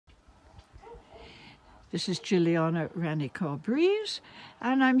This is JILLIANA Ranicar-Breese,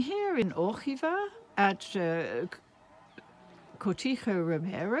 and I'm here in Orgiva at Cortijo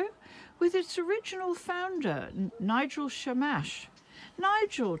Romero with its original founder, Nigel Shamash.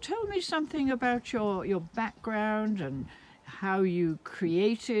 Nigel, tell me something about your background and how you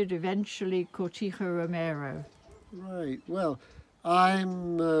created eventually Cortijo Romero. Right. Well,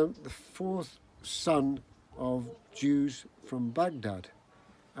 I'm the fourth son of Jews from Baghdad.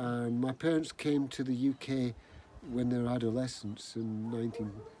 And my parents came to the UK when they were adolescents in the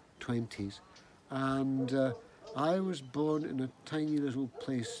 1920s. And I was born in a tiny little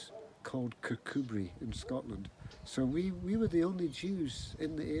place called Kirkcudbright in Scotland. So we were the only Jews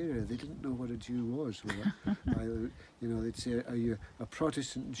in the area. They didn't know what a Jew was. They'd say, are you a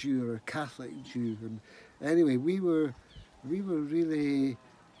Protestant Jew or a Catholic Jew? And anyway, we were really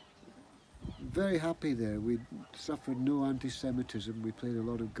very happy there. We suffered no anti-Semitism. We played a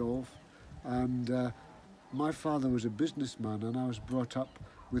lot of golf, and my father was a businessman, and I was brought up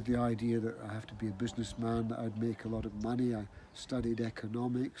with the idea that I have to be a businessman, that I'd make a lot of money. I studied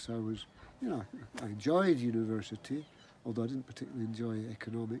economics. I enjoyed university, although I didn't particularly enjoy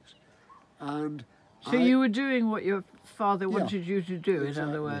economics. And so you were doing what your father wanted you to do, exactly, in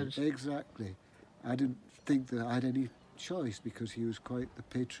other words. Exactly. I didn't think that I had any choice, because he was quite the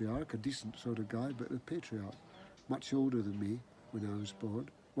patriarch, a decent sort of guy, but a patriarch, much older than me when I was born.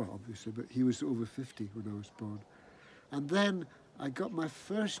 Well, obviously, but he was over 50 when I was born. And then I got my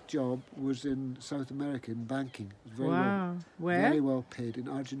first job was in South America in banking. Wow. Where? Very well paid, in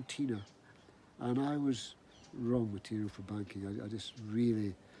Argentina. And I was wrong material for banking. I just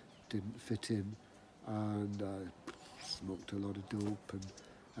really didn't fit in, and I smoked a lot of dope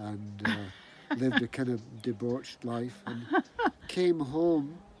and lived a kind of debauched life, and came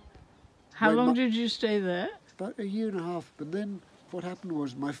home. How long did you stay there? About a year and a half. But then what happened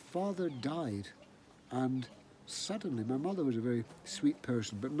was my father died, and suddenly my mother was a very sweet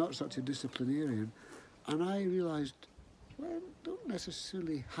person, but not such a disciplinarian, and I realised, well, I don't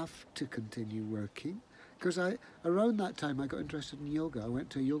necessarily have to continue working, because around that time I got interested in yoga. I went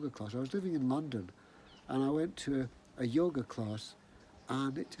to a yoga class. I was living in London, and I went to a yoga class,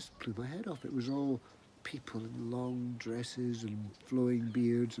 and it just blew my head off. It was all people in long dresses and flowing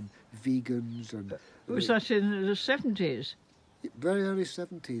beards and vegans. And Was that in the 70s? Very early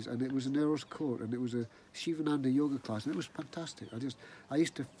 70s, and it was in Earl's Court, and it was a Shivananda yoga class, and it was fantastic. I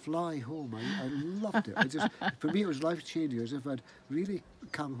used to fly home. I loved it. For me, it was life-changing, as if I'd really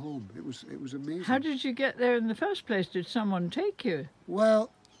come home. It was amazing. How did you get there in the first place? Did someone take you?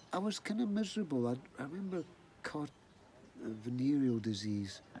 Well, I was kind of miserable. I remember caught venereal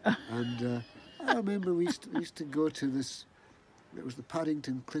disease, and I remember we used to go to this. It was the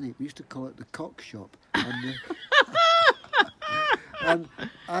Paddington Clinic. We used to call it the cock shop, and and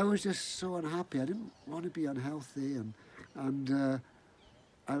I was just so unhappy. I didn't want to be unhealthy, and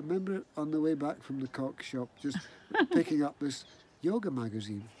I remember on the way back from the cock shop just picking up this yoga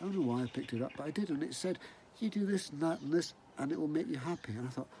magazine. I don't know why I picked it up, but I did, and it said, you do this and that and this, and it will make you happy. And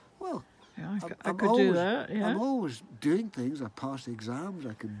I thought, well, yeah, I could do that. Yeah. I'm always doing things. I pass exams.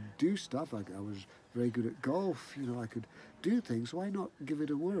 I can do stuff. I was very good at golf. I could do things. Why not give it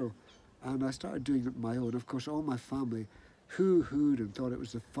a whirl? And I started doing it my own. Of course, all my family hoo-hooed and thought it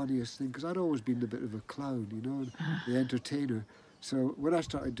was the funniest thing, because I'd always been a bit of a clown, and the entertainer. So when I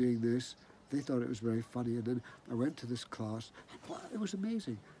started doing this, they thought it was very funny. And then I went to this class. It was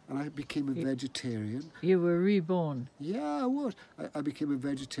amazing. And I became a vegetarian. You were reborn. Yeah, I was. I became a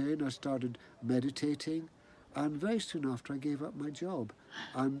vegetarian. I started meditating. And very soon after, I gave up my job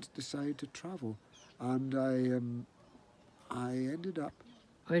and decided to travel. And I ended up...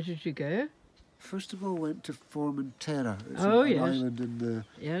 Where did you go? First of all, went to Formentera. It's an island in the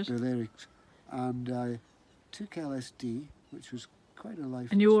Balearics. And I took LSD, which was quite a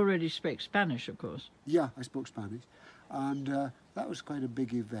life... And you already spoke Spanish, of course. Yeah, I spoke Spanish. And that was quite a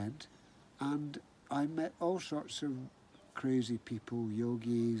big event. And I met all sorts of crazy people,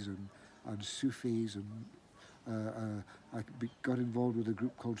 yogis and Sufis. And I got involved with a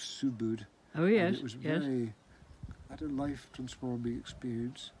group called Subud. Oh, yes. And it was I had a life-transforming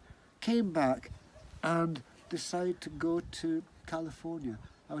experience. Came back and decided to go to California.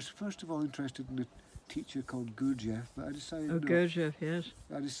 I was first of all interested in a teacher called Gurdjieff, but I decided Gurdjieff, yes.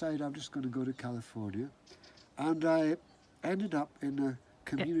 I decided I'm just going to go to California, and I ended up in a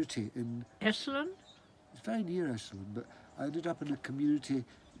community in Esalen. It's very near Esalen, but I ended up in a community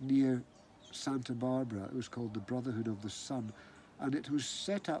near Santa Barbara. It was called the Brotherhood of the Sun, and it was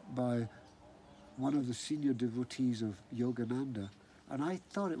set up by one of the senior devotees of Yogananda. And I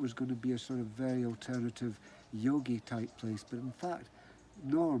thought it was going to be a sort of very alternative yogi type place, but in fact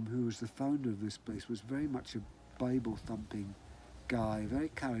Norm, who was the founder of this place, was very much a Bible-thumping guy, very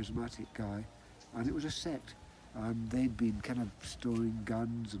charismatic guy, and it was a sect. And they'd been kind of storing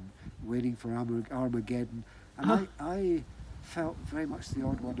guns and waiting for Armageddon. And I felt very much the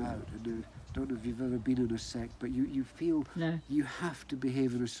odd one out. And I don't know if you've ever been in a sect, but you feel you have to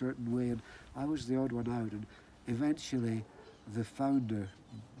behave in a certain way. And I was the odd one out. And eventually, the founder,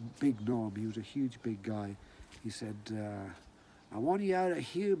 Big Norm, he was a huge big guy, he said, I want you out of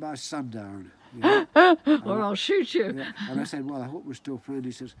here by sundown. You know? Or I'll shoot you. Yeah. And I said, well, I hope we're still friends.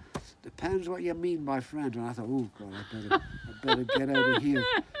 He says, depends what you mean by friend. And I thought, oh, God, I better get out of here.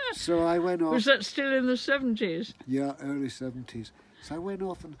 So I went off. Was that still in the 70s? Yeah, early 70s. So I went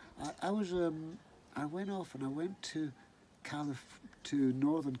off and I went to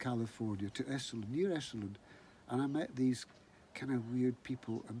Northern California, to Esalen, near Esalen. And I met these kind of weird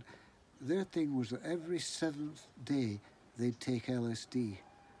people. And their thing was that every 7th day, they'd take LSD,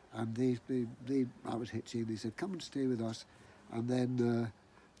 and I was hitching. They said, "Come and stay with us," and then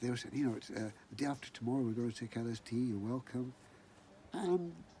they were saying, "You know, it's the day after tomorrow. We're going to take LSD. You're welcome."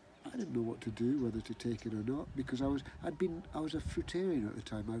 And I didn't know what to do, whether to take it or not, because I was a fruitarian at the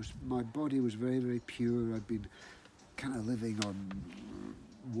time. My body was very, very pure. I'd been kind of living on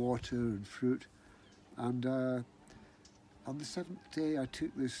water and fruit, and on the 7th day, I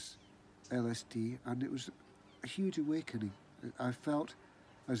took this LSD, and it was a huge awakening. I felt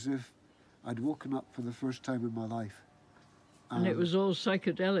as if I'd woken up for the first time in my life. And it was all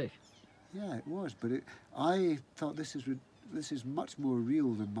psychedelic. Yeah, it was, but I thought this is much more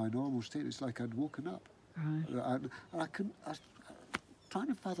real than my normal state. It's like I'd woken up. Right. And I was trying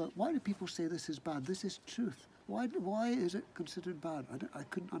to fathom, why do people say this is bad? This is truth. Why is it considered bad? I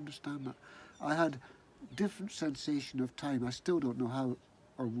couldn't understand that. I had different sensation of time. I still don't know how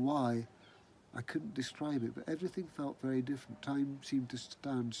or why. I couldn't describe it, but everything felt very different. Time seemed to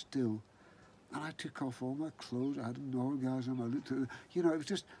stand still. And I took off all my clothes. I had an orgasm. I looked at it. You know, it was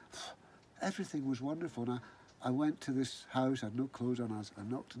just, everything was wonderful. And I went to this house. I had no clothes on. I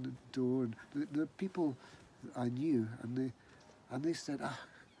knocked on the door, and the people I knew, and they said,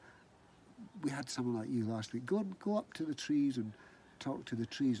 we had someone like you last week. Go up to the trees and talk to the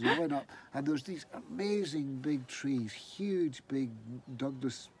trees. And I went up, and there was these amazing big trees, huge big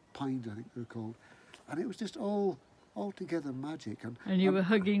Douglas pines, I think they're called, and it was just altogether magic. And you were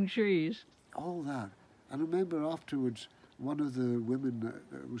hugging trees. All that. And I remember afterwards, one of the women that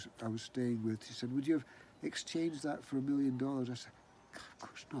I was staying with, she said, "Would you have exchanged that for $1 million?" I said, "Of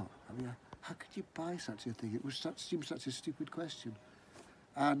course not. I mean, how could you buy such a thing?" It seemed such a stupid question.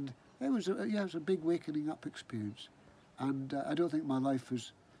 And it was a big wakening up experience. And I don't think my life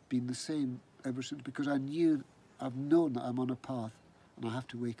has been the same ever since, because I've known that I'm on a path. And I have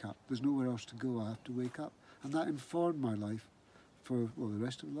to wake up. There's nowhere else to go. I have to wake up. And that informed my life for, well, the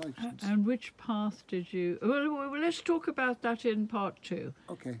rest of life. And which path did you... Well, let's talk about that in part 2.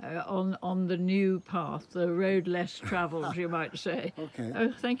 Okay. On the new path, the road less travelled, you might say. Okay.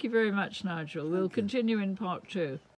 Oh, thank you very much, Nigel. We'll continue in part 2.